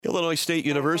Illinois State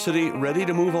University ready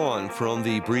to move on from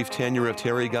the brief tenure of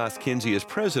Terry Goss Kinsey as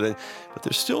president, but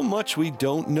there's still much we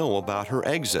don't know about her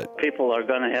exit. People are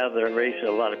going to have their raise a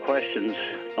lot of questions.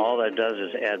 All that does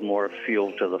is add more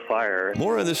fuel to the fire.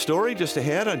 More on this story just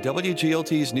ahead on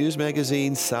WGLT's news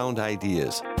magazine, Sound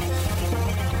Ideas.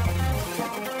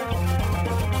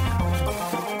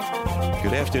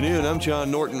 Good afternoon, I'm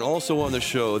John Norton. Also on the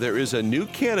show, there is a new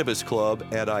cannabis club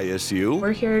at ISU.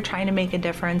 We're here trying to make a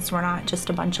difference. We're not just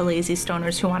a bunch of lazy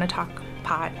stoners who want to talk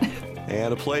pot.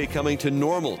 And a play coming to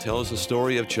Normal tells the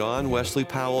story of John Wesley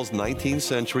Powell's 19th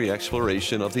century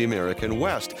exploration of the American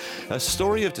West. A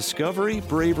story of discovery,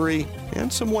 bravery,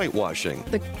 and some whitewashing.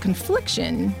 The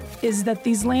confliction is that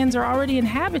these lands are already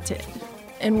inhabited,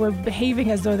 and we're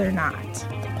behaving as though they're not.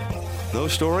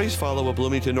 Those stories follow a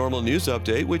Bloomington Normal News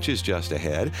Update, which is just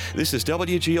ahead. This is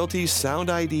WGLT's Sound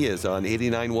Ideas on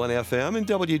 89.1 FM and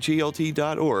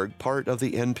WGLT.org, part of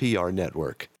the NPR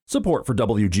network. Support for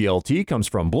WGLT comes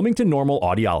from Bloomington Normal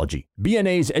Audiology.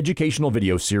 BNA's educational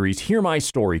video series, Hear My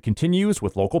Story, continues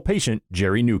with local patient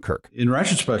Jerry Newkirk. In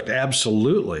retrospect,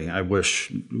 absolutely, I wish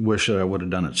that I would have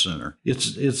done it sooner.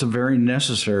 It's a very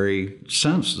necessary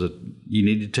sense that you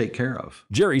need to take care of.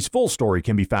 Jerry's full story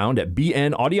can be found at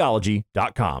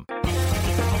bnaudiology.com.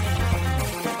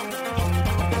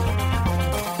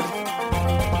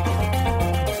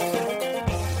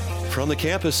 From the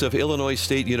campus of Illinois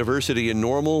State University in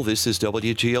Normal, this is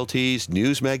WGLT's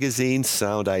news magazine,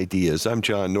 Sound Ideas. I'm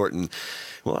John Norton.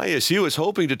 Well, ISU is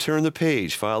hoping to turn the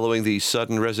page following the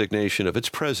sudden resignation of its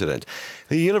president.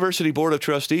 The University Board of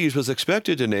Trustees was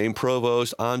expected to name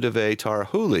Provost Andave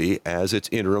Tarhouli as its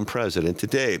interim president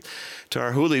today.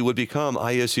 Tarhouli would become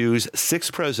ISU's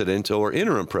sixth president or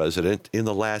interim president in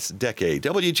the last decade.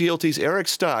 WGLT's Eric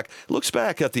Stock looks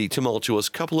back at the tumultuous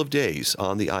couple of days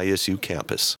on the ISU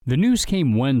campus. The news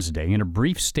came Wednesday in a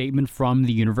brief statement from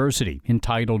the university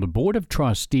entitled Board of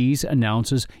Trustees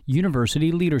Announces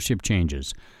University Leadership Changes.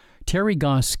 Terry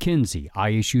Goss Kinsey,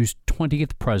 ISU's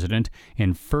 20th president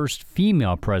and first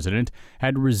female president,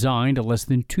 had resigned less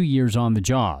than 2 years on the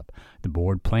job. The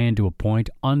board planned to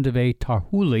appoint Andave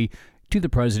Tarhouli to the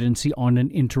presidency on an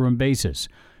interim basis.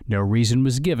 No reason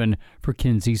was given for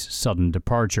Kinsey's sudden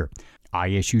departure.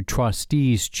 ISU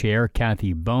Trustees Chair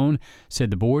Kathy Bone said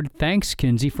the board thanks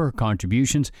Kinsey for her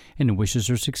contributions and wishes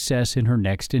her success in her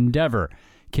next endeavor.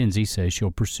 Kinsey says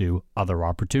she'll pursue other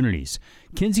opportunities.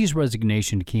 Kinsey's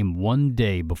resignation came one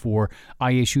day before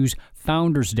ISU's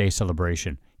Founders Day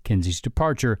celebration. Kinsey's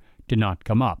departure did not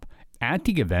come up. At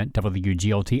the event,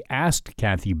 WGLT asked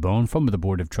Kathy Bone from the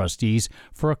Board of Trustees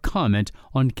for a comment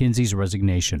on Kinsey's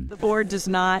resignation. The board does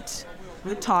not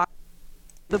talk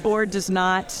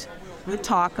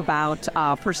about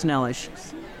personnel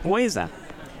issues. Why is that?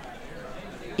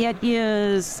 It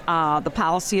is the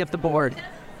policy of the board.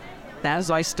 That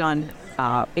is why it's done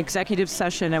executive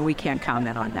session, and we can't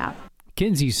comment on that.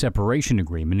 Kinsey's separation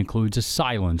agreement includes a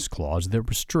silence clause that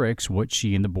restricts what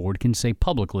she and the board can say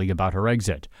publicly about her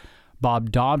exit. Bob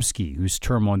Dobsky, whose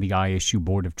term on the ISU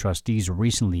Board of Trustees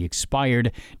recently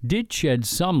expired, did shed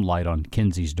some light on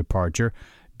Kinsey's departure.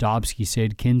 Dobsky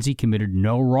said Kinsey committed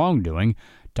no wrongdoing.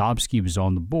 Dobsky was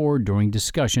on the board during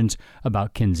discussions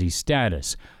about Kinsey's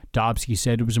status. Dobsky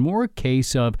said it was more a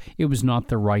case of it was not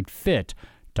the right fit.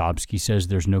 Dobsky says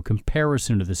there's no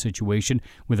comparison to the situation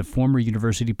with a former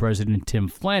university president, Tim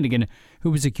Flanagan,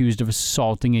 who was accused of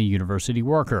assaulting a university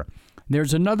worker.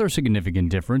 There's another significant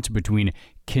difference between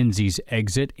Kinsey's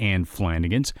exit and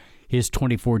Flanagan's. His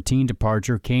 2014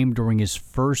 departure came during his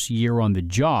first year on the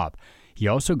job. He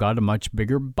also got a much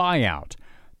bigger buyout.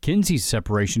 Kinsey's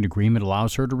separation agreement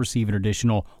allows her to receive an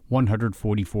additional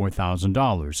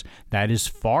 $144,000. That is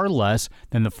far less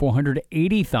than the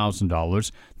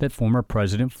 $480,000 that former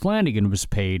President Flanagan was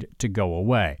paid to go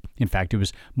away. In fact, it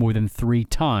was more than 3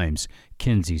 times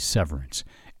Kinsey's severance.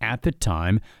 At the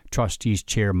time, Trustees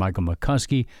Chair Michael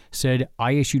McCuskey said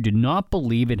ISU did not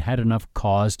believe it had enough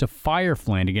cause to fire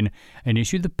Flanagan and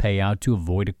issued the payout to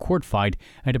avoid a court fight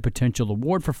and a potential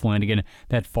award for Flanagan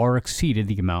that far exceeded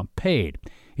the amount paid.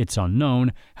 It's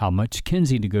unknown how much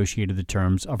Kinsey negotiated the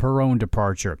terms of her own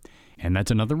departure. And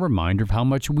that's another reminder of how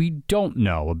much we don't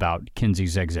know about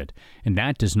Kinsey's exit. And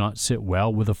that does not sit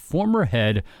well with a former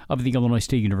head of the Illinois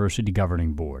State University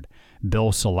Governing Board.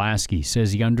 Bill Solaski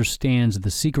says he understands the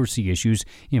secrecy issues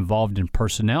involved in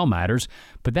personnel matters,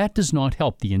 but that does not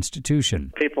help the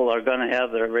institution. People are going to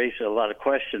have their raise a lot of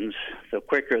questions. The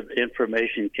quicker the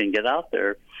information can get out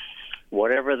there,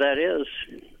 whatever that is,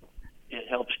 it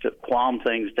helps to calm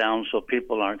things down so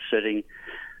people aren't sitting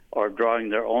or drawing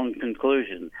their own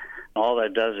conclusion. All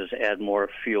that does is add more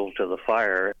fuel to the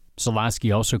fire.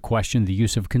 Zelazny also questioned the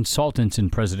use of consultants in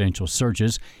presidential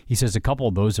searches. He says a couple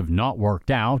of those have not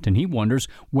worked out, and he wonders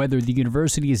whether the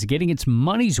university is getting its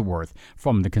money's worth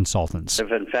from the consultants.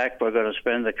 If, in fact, we're going to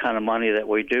spend the kind of money that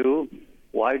we do,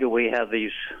 why do we have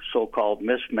these so-called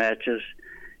mismatches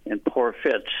and poor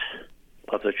fits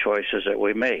of the choices that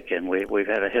we make? And we've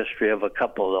had a history of a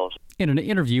couple of those. In an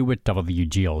interview with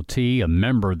WGLT, a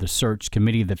member of the search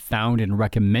committee that found and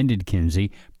recommended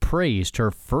Kinsey praised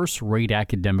her first-rate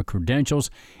academic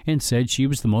credentials and said she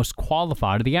was the most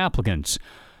qualified of the applicants.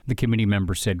 The committee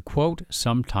member said, quote,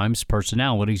 "Sometimes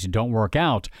personalities don't work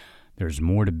out. There's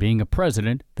more to being a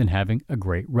president than having a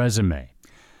great resume."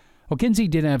 Well, Kinsey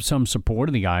did have some support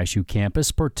in the ISU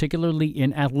campus, particularly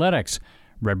in athletics.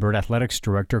 Redbird Athletics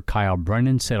Director Kyle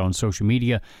Brennan said on social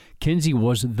media, Kinsey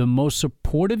was the most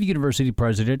supportive university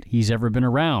president he's ever been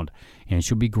around, and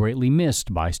she'll be greatly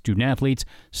missed by student-athletes,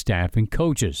 staff, and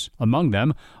coaches. Among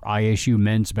them, ISU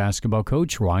men's basketball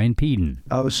coach Ryan Peden.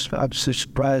 I was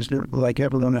surprised like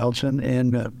everyone else, and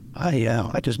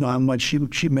I just know how much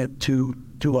she meant to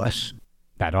us.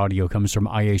 That audio comes from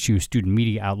ISU student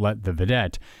media outlet The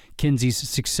Vidette. Kinsey's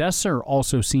successor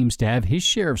also seems to have his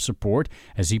share of support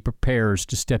as he prepares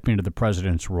to step into the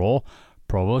president's role.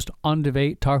 Provost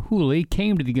Andave Tarhuli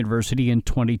came to the university in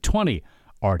 2020.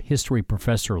 Art history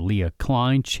professor Leah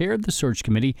Klein chaired the search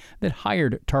committee that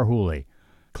hired Tarhuli.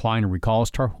 Klein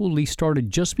recalls Tarhuli started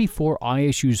just before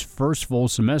ISU's first full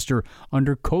semester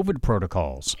under COVID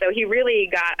protocols. So he really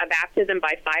got a baptism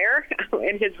by fire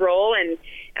in his role, and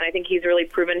I think he's really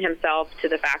proven himself to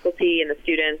the faculty and the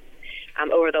students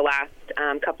over the last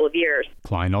couple of years.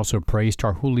 Klein also praised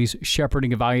Tarhuli's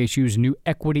shepherding of ISU's new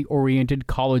equity-oriented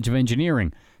College of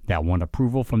Engineering that won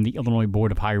approval from the Illinois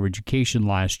Board of Higher Education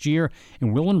last year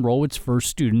and will enroll its first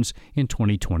students in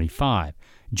 2025.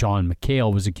 John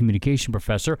McHale was a communication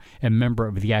professor and member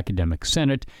of the Academic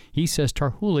Senate. He says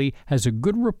Tarhuli has a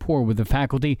good rapport with the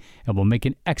faculty and will make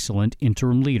an excellent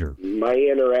interim leader. My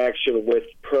interaction with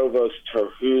Provost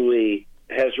Tarhuli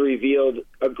has revealed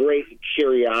a great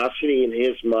curiosity in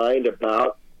his mind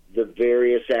about the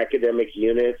various academic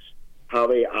units, how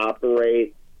they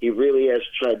operate. He really has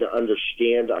tried to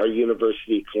understand our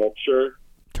university culture.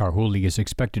 Tarhuli is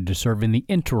expected to serve in the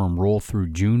interim role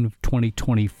through June of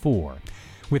 2024.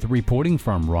 With reporting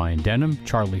from Ryan Denham,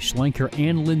 Charlie Schlenker,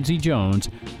 and Lindsey Jones,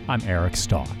 I'm Eric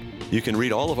Stock. You can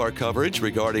read all of our coverage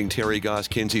regarding Terry Goss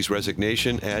Kinsey's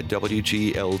resignation at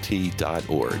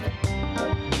WGLT.org.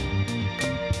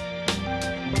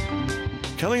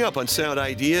 Coming up on Sound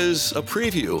Ideas, a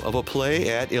preview of a play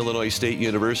at Illinois State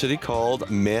University called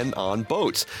Men on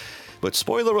Boats. But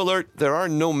spoiler alert, there are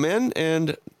no men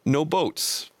and no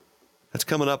boats. That's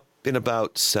coming up in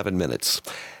about 7 minutes.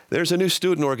 There's a new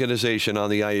student organization on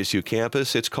the ISU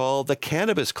campus. It's called the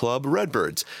Cannabis Club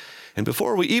Redbirds. And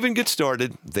before we even get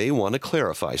started, they want to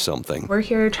clarify something. We're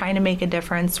here trying to make a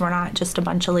difference. We're not just a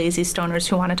bunch of lazy stoners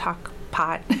who want to talk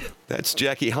pot. That's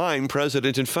Jackie Heim,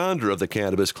 president and founder of the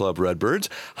Cannabis Club Redbirds.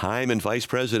 Heim and Vice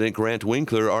President Grant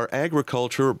Winkler are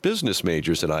agriculture business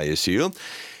majors at ISU.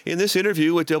 In this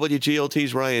interview with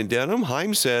WGLT's Ryan Denham,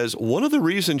 Heim says one of the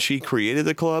reasons she created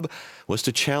the club was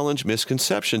to challenge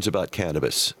misconceptions about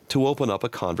cannabis, to open up a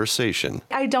conversation.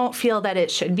 I don't feel that it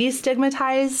should be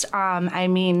stigmatized.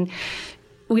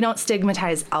 We don't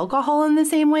stigmatize alcohol in the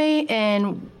same way,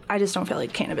 and I just don't feel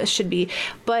like cannabis should be.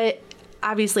 But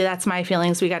obviously, that's my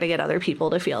feelings. We got to get other people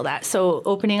to feel that. So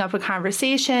opening up a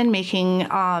conversation, making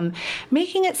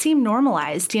it seem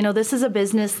normalized. You know, this is a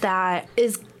business that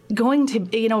is going to,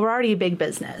 we're already a big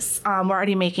business. We're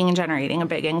already making and generating a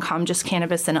big income, just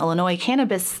cannabis in Illinois,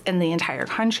 cannabis in the entire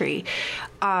country.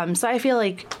 So I feel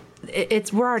like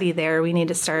we're already there. We need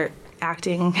to start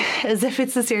acting as if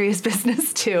it's a serious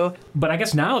business too. But I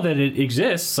guess now that it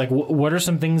exists, like what are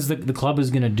some things that the club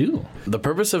is going to do? The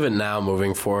purpose of it now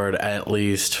moving forward, at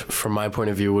least from my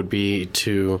point of view, would be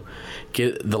to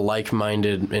get the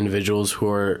like-minded individuals who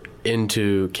are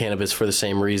into cannabis for the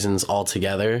same reasons all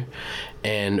together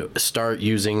and start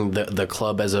using the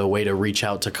club as a way to reach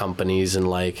out to companies and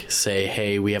like say,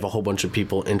 hey, we have a whole bunch of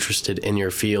people interested in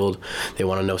your field. They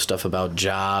want to know stuff about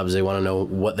jobs. They want to know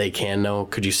what they can know.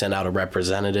 Could you send out a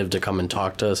representative to come and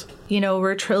talk to us?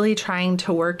 We're truly trying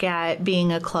to work at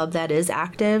being a club that is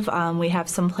active. We have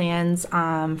some plans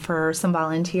for some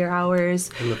volunteer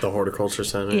hours. And with the Horticulture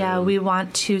Center. Yeah, we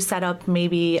want to set up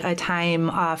maybe a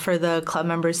time for the club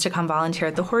members to come volunteer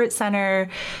at the Hort Center.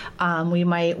 We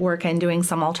might work on doing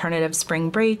some alternative spring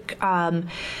break.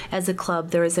 As a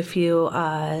club, there was a few,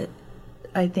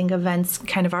 events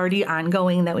kind of already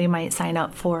ongoing that we might sign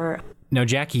up for. Now,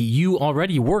 Jackie, you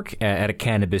already work at a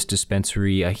cannabis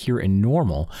dispensary here in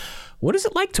Normal. What is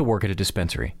it like to work at a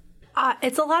dispensary?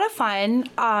 It's a lot of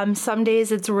fun. Some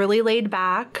days it's really laid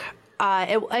back.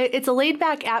 It's a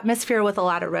laid-back atmosphere with a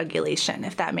lot of regulation,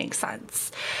 if that makes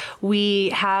sense.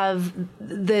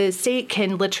 The state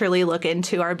can literally look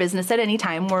into our business at any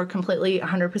time. We're completely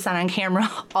 100% on camera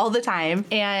all the time.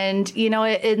 And,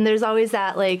 and there's always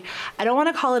that, I don't want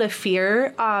to call it a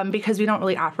fear because we don't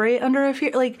really operate under a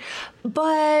fear,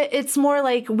 but it's more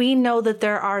like we know that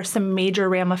there are some major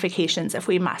ramifications if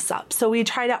we mess up. So we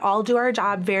try to all do our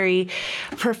job very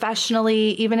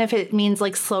professionally, even if it means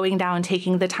slowing down,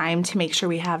 taking the time to make sure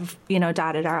we have,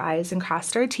 dotted our I's and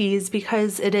crossed our T's,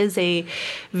 because it is a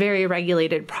very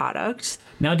regulated product.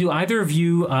 Now, do either of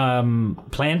you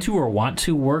plan to or want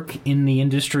to work in the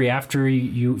industry after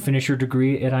you finish your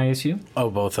degree at ISU? Oh,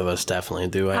 both of us definitely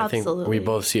do. Absolutely. I think we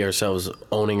both see ourselves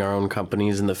owning our own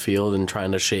companies in the field and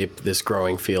trying to shape this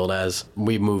growing field as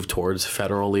we move towards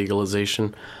federal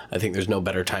legalization. I think there's no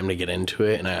better time to get into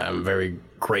it, and I'm very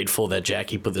grateful that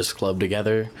Jackie put this club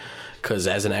together. Because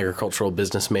as an agricultural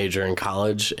business major in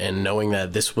college, and knowing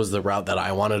that this was the route that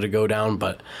I wanted to go down,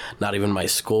 but not even my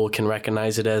school can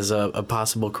recognize it as a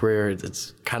possible career,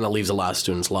 it kind of leaves a lot of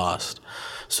students lost.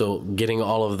 So getting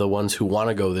all of the ones who want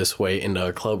to go this way into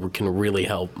a club can really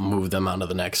help move them on to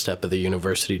the next step. Of the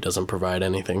university doesn't provide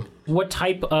anything. What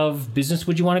type of business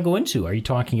would you want to go into? Are you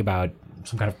talking about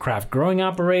some kind of craft growing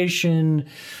operation,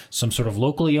 some sort of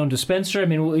locally owned dispensary? I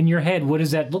mean, in your head, what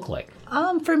does that look like?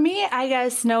 For me, I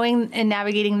guess knowing and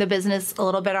navigating the business a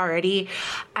little bit already,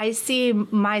 I see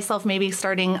myself maybe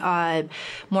starting a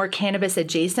more cannabis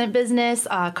adjacent business,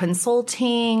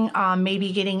 consulting,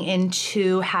 maybe getting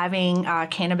into having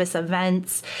cannabis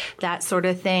events, that sort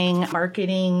of thing,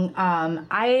 marketing.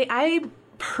 I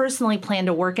personally plan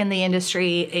to work in the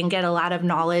industry and get a lot of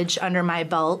knowledge under my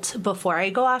belt before I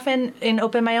go off and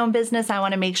open my own business. I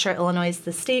want to make sure Illinois is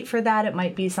the state for that. It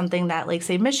might be something that,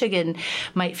 say, Michigan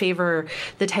might favor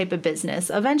the type of business.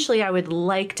 Eventually, I would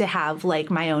like to have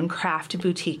my own craft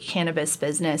boutique cannabis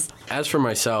business. As for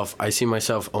myself, I see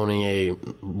myself owning a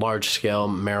large-scale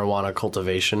marijuana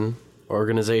cultivation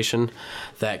organization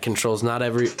that controls not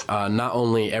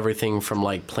only everything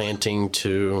from planting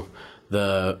to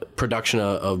the production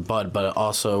of bud, but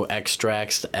also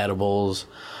extracts, edibles,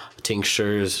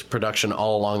 tinctures, production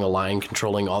all along the line,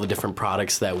 controlling all the different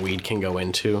products that weed can go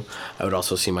into. I would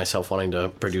also see myself wanting to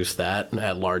produce that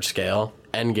at large scale.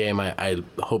 Endgame, I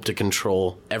hope to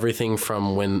control everything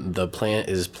from when the plant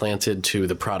is planted to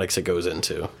the products it goes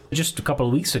into. Just a couple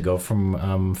of weeks ago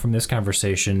from this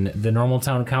conversation, the Normal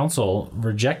Town Council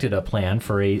rejected a plan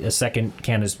for a second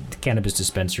cannabis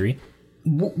dispensary.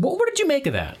 What did you make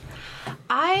of that?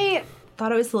 I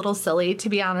thought it was a little silly, to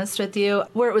be honest with you.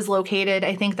 Where it was located,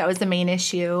 I think that was the main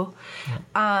issue.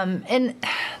 And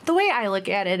the way I look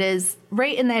at it is,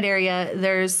 right in that area,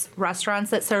 there's restaurants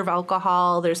that serve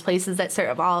alcohol, there's places that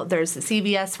serve there's a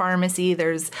CVS pharmacy,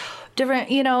 there's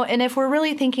different, and if we're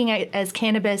really thinking as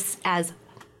cannabis as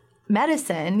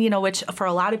medicine, which for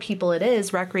a lot of people it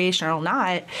is, recreational or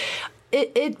not,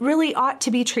 it really ought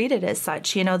to be treated as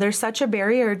such. There's such a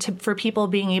barrier for people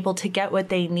being able to get what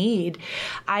they need.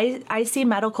 I see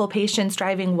medical patients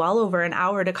driving well over an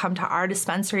hour to come to our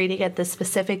dispensary to get the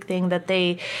specific thing that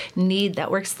they need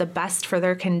that works the best for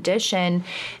their condition.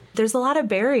 There's a lot of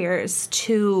barriers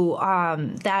to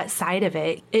that side of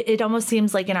it. It almost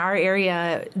seems like in our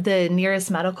area, the nearest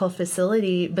medical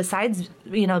facility, besides,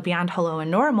 beyond Hello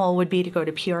and Normal, would be to go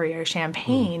to Peoria or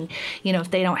Champaign.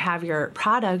 If they don't have your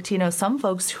product, some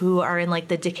folks who are in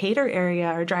the Decatur area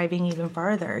are driving even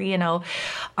farther,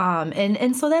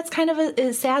 and so that's kind of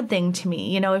a sad thing to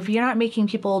me. If you're not making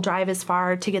people drive as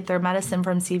far to get their medicine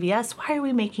from CVS, why are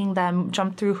we making them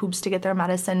jump through hoops to get their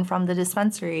medicine from the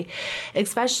dispensary?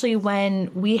 Especially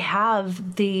when we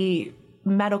have the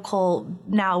medical,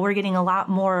 now we're getting a lot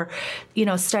more,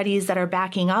 studies that are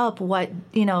backing up what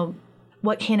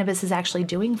cannabis is actually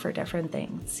doing for different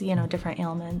things, different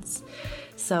ailments.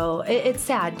 So it's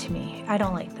sad to me. I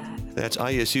don't like that. That's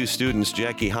ISU students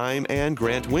Jackie Heim and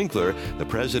Grant Winkler, the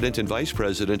president and vice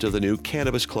president of the new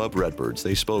Cannabis Club Redbirds.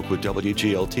 They spoke with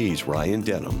WGLT's Ryan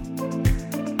Denham.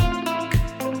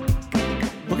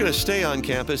 We're going to stay on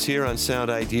campus here on Sound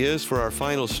Ideas for our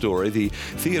final story. The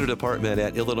theater department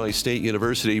at Illinois State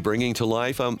University bringing to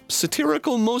life a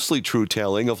satirical, mostly true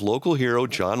telling of local hero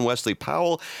John Wesley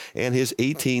Powell and his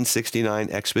 1869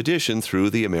 expedition through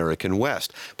the American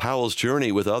West. Powell's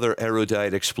journey with other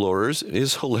erudite explorers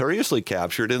is hilariously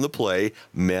captured in the play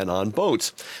Men on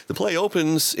Boats. The play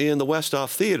opens in the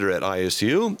Westhoff Theater at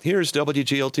ISU. Here's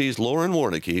WGLT's Lauren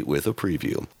Warnicki with a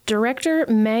preview. Director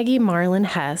Maggie Marlin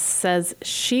Hess says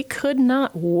she could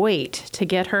not wait to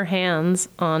get her hands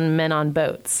on Men on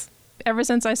Boats. Ever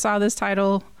since I saw this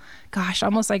title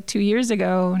almost like 2 years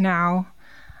ago now,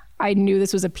 I knew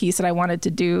this was a piece that I wanted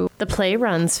to do. The play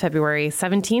runs February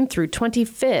 17th through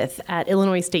 25th at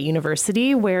Illinois State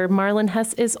University, where Marlin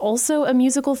Hess is also a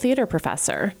musical theater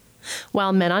professor.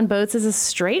 While Men on Boats is a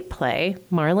straight play,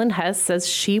 Marlin Hess says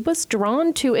she was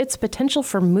drawn to its potential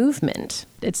for movement.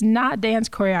 It's not dance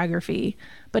choreography,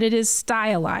 but it is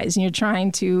stylized, and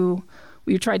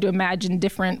we tried to imagine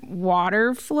different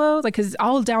water flows, like, because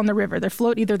all down the river. They're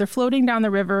floating down the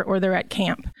river or they're at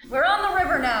camp. We're on the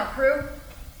river now, crew.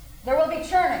 There will be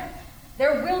churning.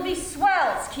 There will be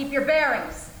swells. Keep your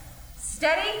bearings.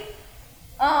 Steady.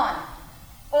 On.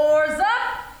 Oars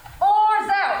up. Oars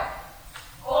out.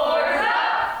 Oars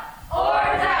up.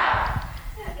 Oars out.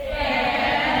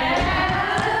 And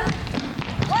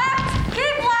left.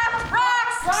 Keep left.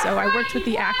 Rocks. So I worked with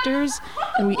the actors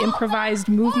and we improvised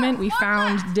movement. We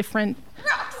found different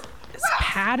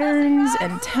patterns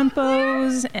and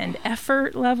tempos and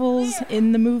effort levels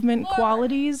in the movement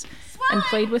qualities and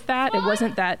played with that. It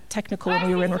wasn't that technical when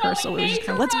we were in rehearsal. It was just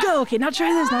kind of, let's go. Okay, now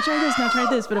try this, now try this, now try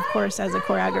this. But of course, as a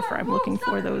choreographer, I'm looking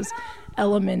for those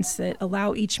elements that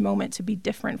allow each moment to be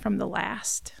different from the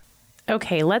last.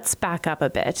 Okay, let's back up a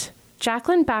bit.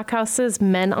 Jacqueline Backhouse's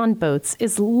Men on Boats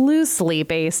is loosely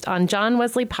based on John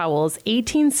Wesley Powell's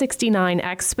 1869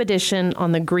 expedition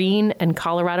on the Green and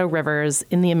Colorado Rivers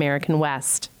in the American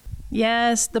West.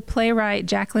 Yes, the playwright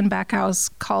Jacqueline Backhouse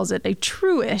calls it a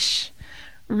true-ish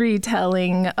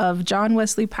retelling of John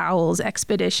Wesley Powell's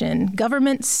expedition,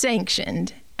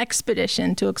 government-sanctioned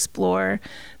expedition to explore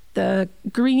the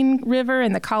Green River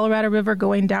and the Colorado River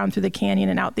going down through the canyon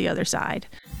and out the other side.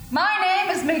 My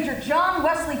name is Major John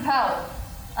Wesley Powell.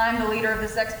 I'm the leader of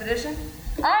this expedition.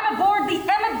 I'm aboard the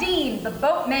Emma Dean, the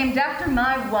boat named after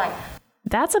my wife.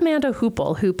 That's Amanda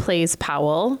Hoople, who plays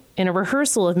Powell in a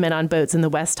rehearsal of Men on Boats in the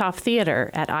Westhoff Theater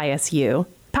at ISU.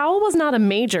 Powell was not a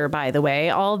major, by the way,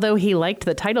 although he liked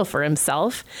the title for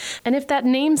himself. And if that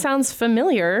name sounds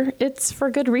familiar, it's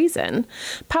for good reason.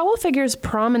 Powell figures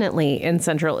prominently in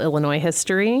Central Illinois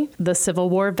history. The Civil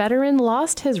War veteran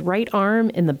lost his right arm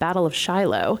in the Battle of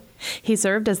Shiloh. He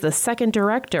served as the second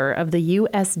director of the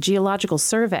U.S. Geological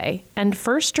Survey and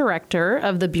first director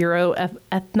of the Bureau of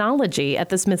Ethnology at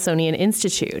the Smithsonian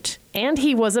Institute. And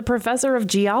he was a professor of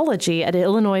geology at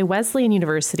Illinois Wesleyan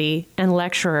University and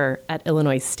lecturer at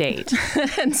Illinois State.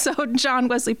 And so John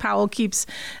Wesley Powell keeps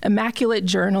immaculate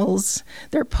journals.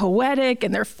 They're poetic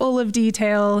and they're full of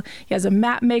detail. He has a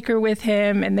map maker with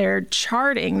him, and they're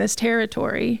charting this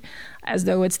territory as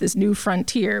though it's this new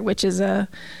frontier, which is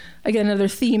again, another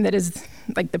theme that is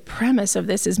like the premise of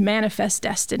this is manifest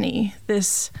destiny.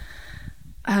 This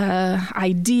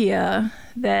idea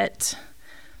that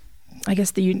I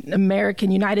guess the American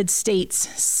United States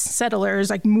settlers,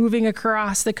 like moving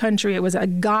across the country, it was a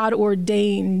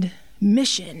God-ordained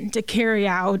mission to carry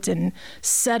out and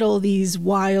settle these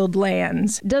wild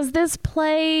lands. Does this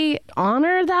play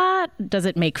honor that? Does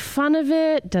it make fun of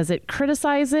it? Does it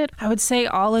criticize it? I would say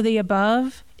all of the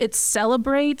above. It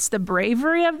celebrates the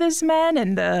bravery of these men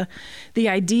and the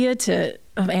idea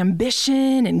of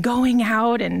ambition and going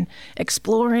out and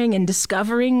exploring and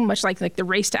discovering, much like the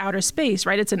race to outer space,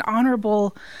 right? It's an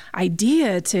honorable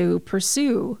idea to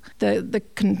pursue. The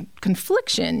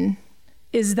confliction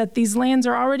is that these lands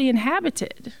are already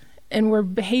inhabited and we're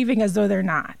behaving as though they're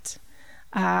not.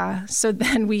 So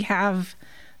then we have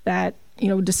that,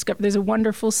 there's a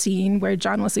wonderful scene where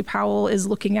John Wesley Powell is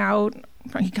looking out.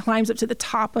 He climbs up to the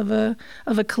top of a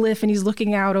cliff and he's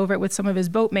looking out over it with some of his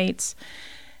boatmates,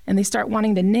 and they start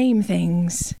wanting to name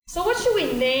things. So what should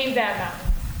we name that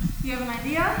mountain? You have an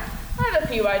idea? I have a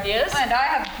few ideas. And I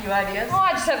have a few ideas. Oh,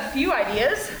 I just have a few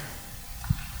ideas.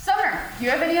 Sumner, do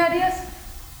you have any ideas?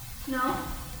 No.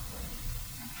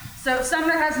 So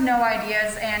Sumner has no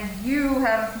ideas, and you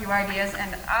have a few ideas,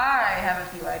 and I have a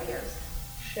few ideas.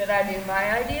 Should I do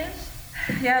my ideas?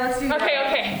 Yeah, let's do that.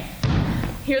 Okay.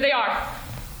 Here they are.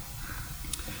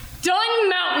 Dung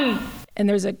Mountain. And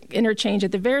there's an interchange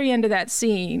at the very end of that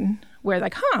scene where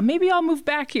maybe I'll move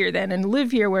back here then and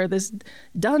live here where this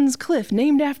Dunn's Cliff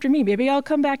named after me. Maybe I'll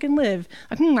come back and live.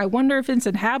 I wonder if it's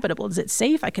inhabitable. Is it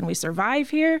safe? Can we survive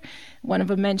here? One of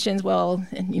them mentions,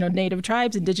 native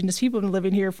tribes, indigenous people have been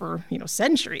living here for,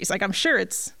 centuries. I'm sure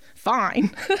it's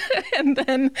fine. And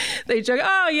then they joke,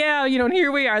 oh yeah, and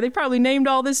here we are. They probably named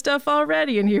all this stuff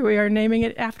already, and here we are naming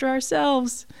it after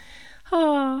ourselves.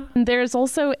 Oh. There's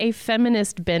also a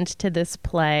feminist bent to this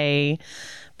play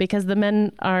because the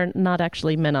men are not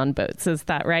actually men on boats. Is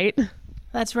that right?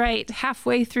 That's right.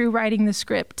 Halfway through writing the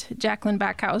script, Jacqueline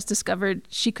Backhouse discovered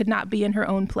she could not be in her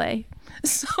own play.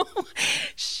 So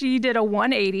she did a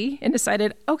 180 and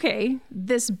decided, okay,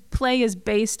 this play is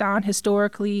based on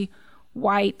historically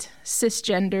white,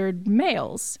 cisgendered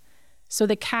males. So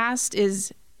the cast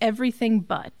is everything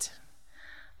but,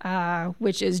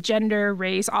 which is gender,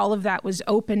 race, all of that was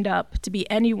opened up to be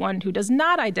anyone who does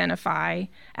not identify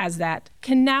as that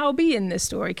can now be in this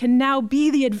story, can now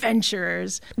be the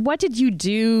adventurers. What did you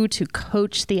do to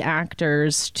coach the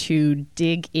actors to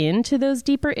dig into those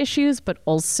deeper issues, but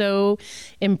also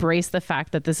embrace the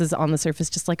fact that this is on the surface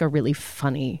just like a really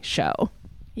funny show?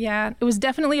 Yeah, it was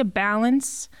definitely a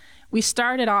balance. We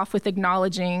started off with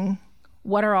acknowledging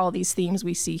what are all these themes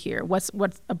we see here? What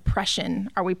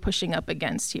oppression are we pushing up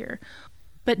against here?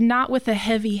 But not with a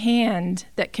heavy hand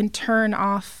that can turn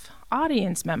off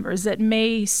audience members that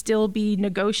may still be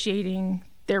negotiating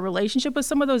their relationship with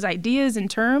some of those ideas and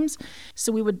terms.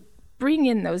 So we would bring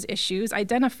in those issues,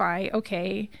 identify,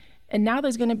 okay, and now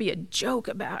there's going to be a joke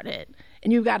about it.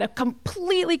 And you've got to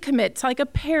completely commit to like a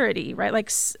parody, right?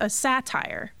 Like a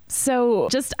satire. So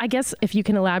just, I guess, if you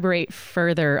can elaborate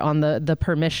further on the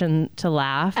permission to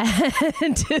laugh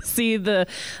and to see the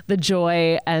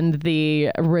joy and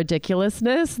the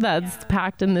ridiculousness that's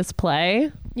packed in this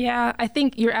play. Yeah, I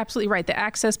think you're absolutely right. The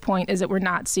access point is that we're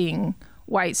not seeing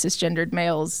white cisgendered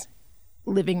males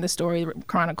living the story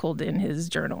chronicled in his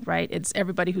journal, right? It's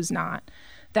everybody who's not.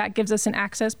 That gives us an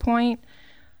access point.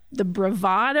 The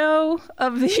bravado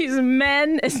of these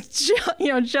men is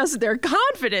just their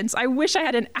confidence. I wish I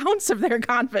had an ounce of their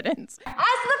confidence. Eyes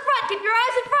to the front. Keep your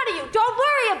eyes in front of you. Don't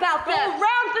worry about them. Go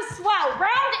round the swell.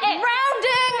 Round it.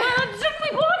 Rounding.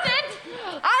 Simply portage.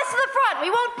 Eyes to the front.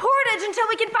 We won't portage until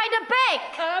we can find a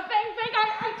bank. Bank.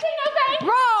 I see no bank.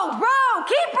 Row.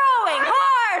 Keep rowing.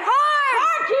 Hard.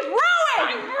 Keep rowing.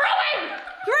 I'm rowing.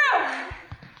 Through.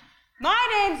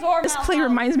 My name's Ormel. This play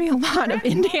reminds me a lot of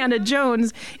Indiana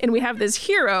Jones, and we have this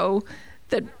hero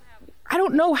that I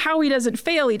don't know how he doesn't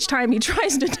fail each time he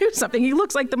tries to do something. He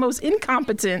looks like the most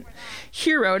incompetent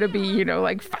hero to be,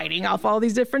 like fighting off all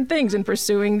these different things and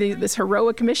pursuing this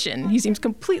heroic mission. He seems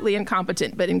completely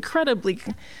incompetent, but incredibly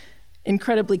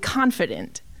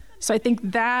confident. So I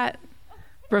think that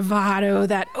bravado,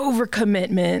 that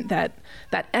overcommitment, that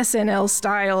SNL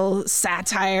style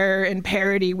satire and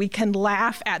parody, we can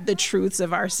laugh at the truths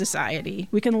of our society.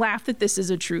 We can laugh that this is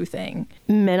a true thing.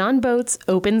 Men on Boats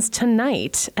opens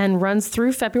tonight and runs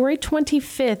through February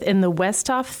 25th in the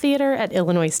Westhoff Theater at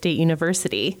Illinois State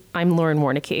University. I'm Lauren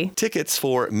Warnicki. Tickets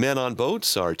for Men on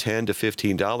Boats are $10 to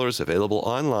 $15, available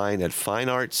online at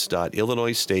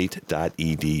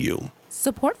finearts.illinoisstate.edu.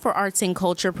 Support for arts and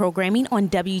culture programming on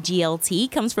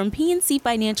WGLT comes from PNC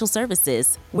Financial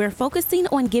Services. We're focusing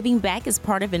on giving back as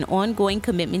part of an ongoing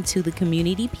commitment to the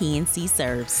community PNC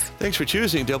serves. Thanks for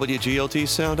choosing WGLT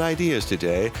Sound Ideas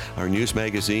today. Our news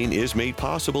magazine is made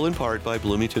possible in part by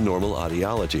Bloomington Normal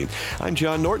Audiology. I'm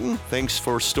John Norton. Thanks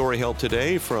for story help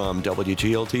today from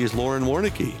WGLT's Lauren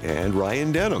Warnicki and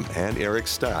Ryan Denham and Eric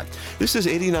Stock. This is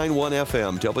 89.1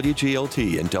 FM,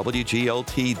 WGLT and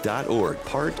WGLT.org,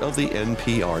 part of the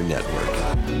NPR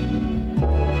network.